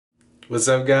What's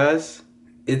up, guys?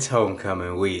 It's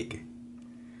homecoming week.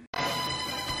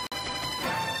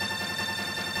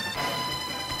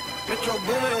 Metro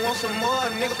Boomin want some more,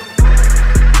 nigga.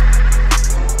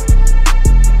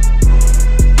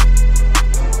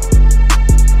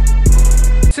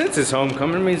 Since it's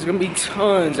homecoming, it means there's gonna be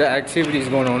tons of activities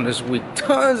going on this week.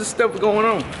 Tons of stuff going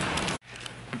on.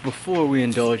 Before we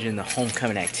indulge in the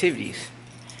homecoming activities,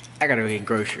 I gotta go get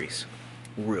groceries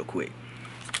real quick.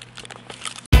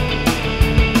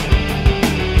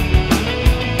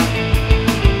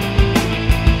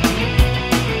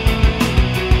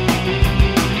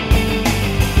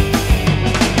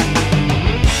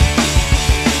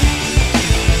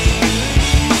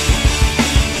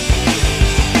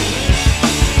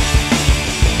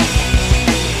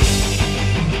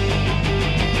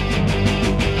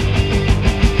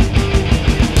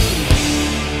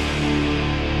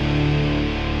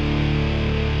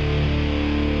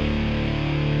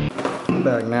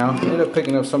 Back now. Ended up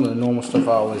picking up some of the normal stuff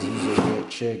I always usually get.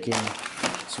 Chicken,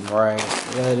 some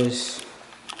rice, lettuce,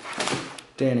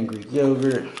 Dan and Greek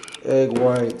yogurt, egg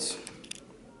whites,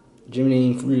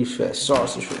 Jiminy Fruity Fast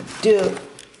sausage for the dip,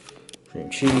 cream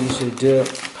cheese for the dip,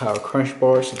 Power Crunch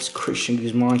bars. Since Christian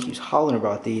Guzman keeps hollering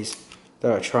about these,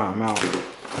 thought I'd try them out.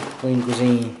 Clean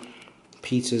Cuisine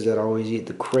pizzas that I always eat,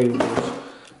 the Cravers,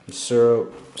 some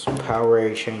syrup, some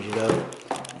Powerade, change it up.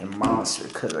 And Monster,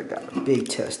 because I got a big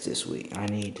test this week. I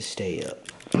need to stay up.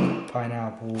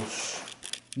 Pineapples.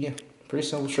 Yeah, pretty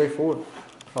simple, straightforward.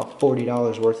 About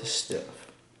 $40 worth of stuff.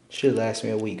 Should last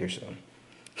me a week or so,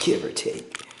 give or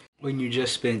take. When you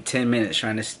just spent 10 minutes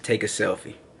trying to take a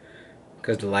selfie,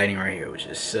 because the lighting right here was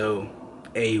just so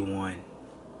A1.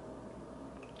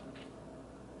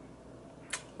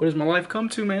 What has my life come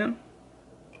to, man?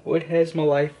 What has my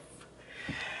life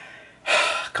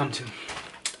come to?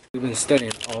 We've been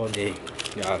studying all day,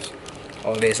 guys.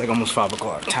 All day. It's like almost 5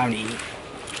 o'clock. Time to eat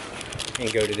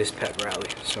and go to this pep rally.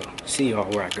 So, see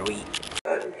y'all where I go eat.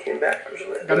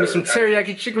 Got me some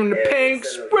teriyaki chicken from the Pan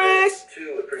Express.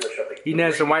 Eating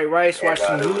had some white rice, watched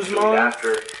some Guzman.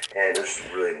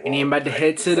 And then about to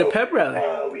head to the pep rally.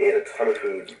 We ate a ton of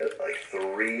food at like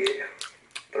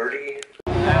 3:30.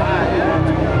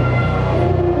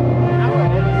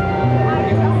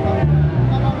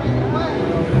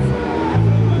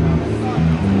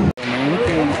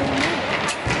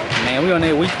 Man, we on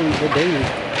that weekly or daily.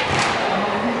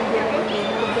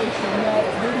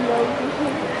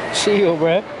 Chill,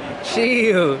 bruh.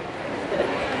 Chill.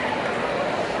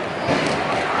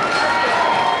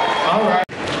 All right.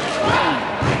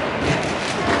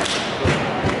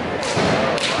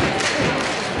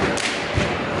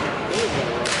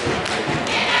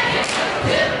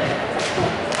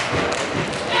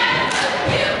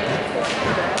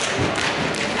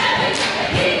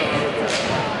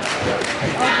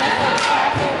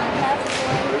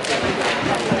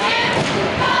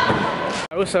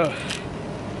 What's up?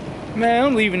 Man,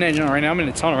 I'm leaving that joint right now. I'm in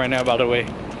the tunnel right now, by the way.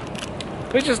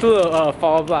 It's just a little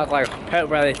fall block, like, pep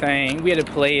rally thing. We had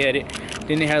to play at it.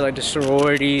 Then they had, like, the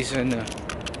sororities and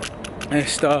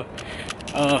stuff.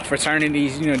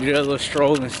 Fraternities, you know, do that little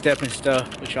stroll and step and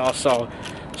stuff, which y'all saw.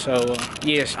 So,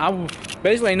 yes,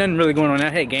 basically ain't nothing really going on. I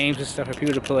had games and stuff for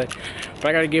people to play. But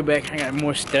I gotta get back. I got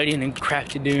more studying and crap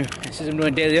to do. And since I'm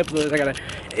doing daily uploads, I gotta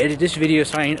edit this video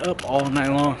so I ain't up all night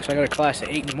long. So I got a class at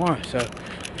 8 tomorrow. So,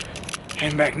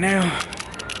 heading back now.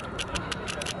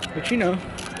 But you know,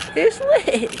 it's lit.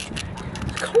 It's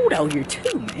cold out here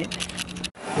too, man.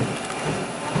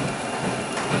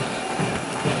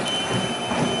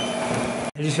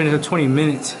 I just finished up 20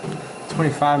 minutes,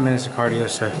 25 minutes of cardio,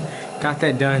 so got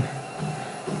that done.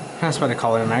 That's what I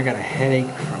call it, man. I got a headache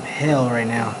from hell right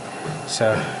now.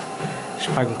 So,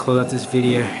 should probably close out this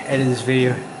video, edit this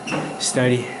video,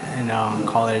 study, and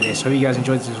call it a day. So hope you guys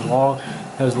enjoyed this vlog.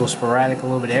 That was a little sporadic, a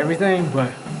little bit of everything,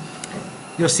 but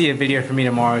you'll see a video from me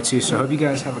tomorrow too. So hope you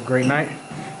guys have a great night,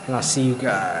 and I'll see you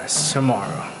guys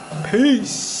tomorrow.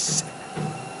 Peace.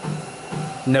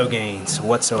 No gains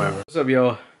whatsoever. What's up,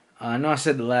 y'all? I know I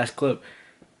said the last clip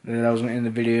that I was gonna end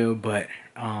the video, but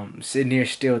sitting here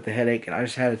still with the headache, and I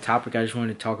just had a topic I just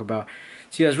wanted to talk about.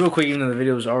 So you guys, real quick, even though the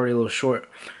video was already a little short,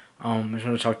 I just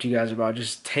want to talk to you guys about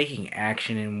just taking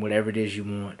action in whatever it is you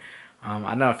want.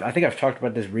 I think I've talked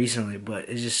about this recently, but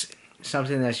it's just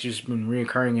something that's just been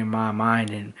reoccurring in my mind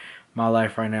and my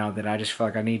life right now that I just feel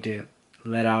like I need to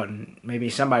let out, and maybe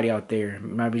somebody out there,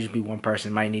 maybe just be one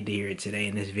person, might need to hear it today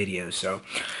in this video. So,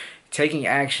 taking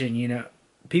action, you know,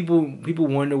 people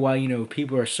wonder why, you know,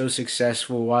 people are so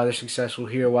successful, why they're successful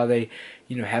here, why they,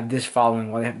 you know, have this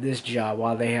following, why they have this job,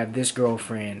 why they have this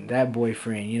girlfriend, that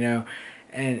boyfriend, you know.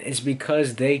 And it's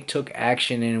because they took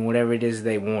action in whatever it is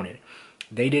they wanted.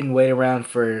 They didn't wait around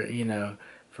for, you know,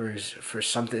 for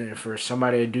something, for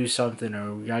somebody to do something,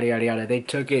 or yada yada yada. They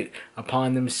took it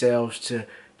upon themselves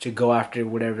to go after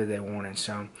whatever they wanted.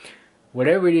 So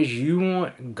whatever it is you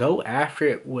want, go after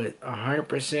it with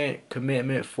 100%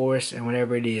 commitment, force, and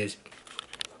whatever it is.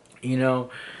 You know,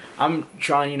 I'm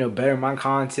trying, you know, better my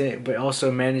content, but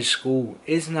also manage school.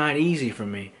 It's not easy for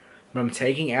me, but I'm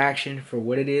taking action for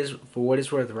what it is, for what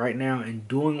it's worth right now, and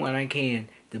doing what I can,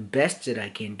 the best that I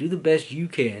can. Do the best you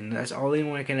can. That's all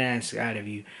anyone can ask out of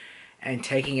you. And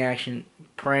taking action,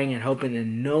 praying and hoping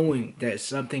and knowing that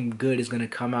something good is going to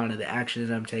come out of the actions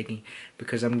I'm taking,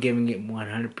 because I'm giving it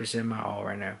 100% my all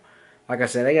right now. Like I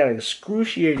said, I got an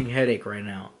excruciating headache right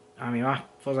now. I mean, I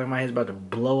feels like my head's about to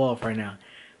blow off right now.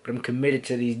 But I'm committed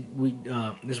to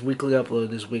this weekly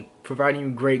upload this week, providing you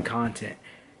great content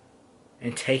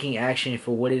and taking action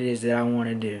for what it is that I want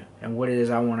to do and what it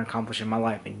is I want to accomplish in my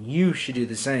life. And you should do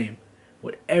the same.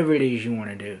 Whatever it is you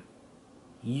want to do,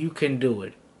 you can do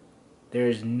it. There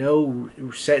is no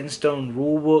set in stone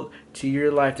rule book to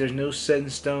your life. There's no set in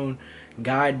stone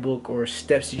guidebook or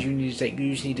steps that you need to take.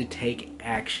 You just need to take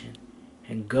action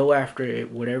and go after it,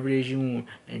 whatever it is you want,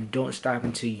 and don't stop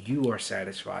until you are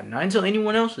satisfied. Not until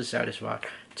anyone else is satisfied,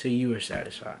 until you are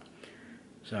satisfied.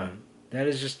 So that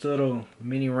is just a little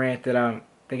mini rant that I'm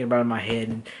thinking about in my head,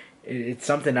 and it's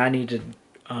something I need to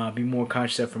be more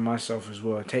conscious of for myself as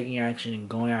well. Taking action and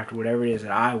going after whatever it is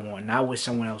that I want, not what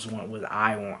someone else wants, what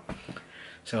I want.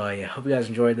 So yeah, hope you guys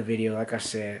enjoyed the video. Like I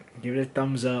said, give it a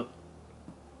thumbs up.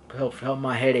 Help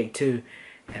my headache too,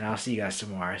 and I'll see you guys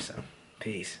tomorrow. So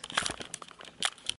peace.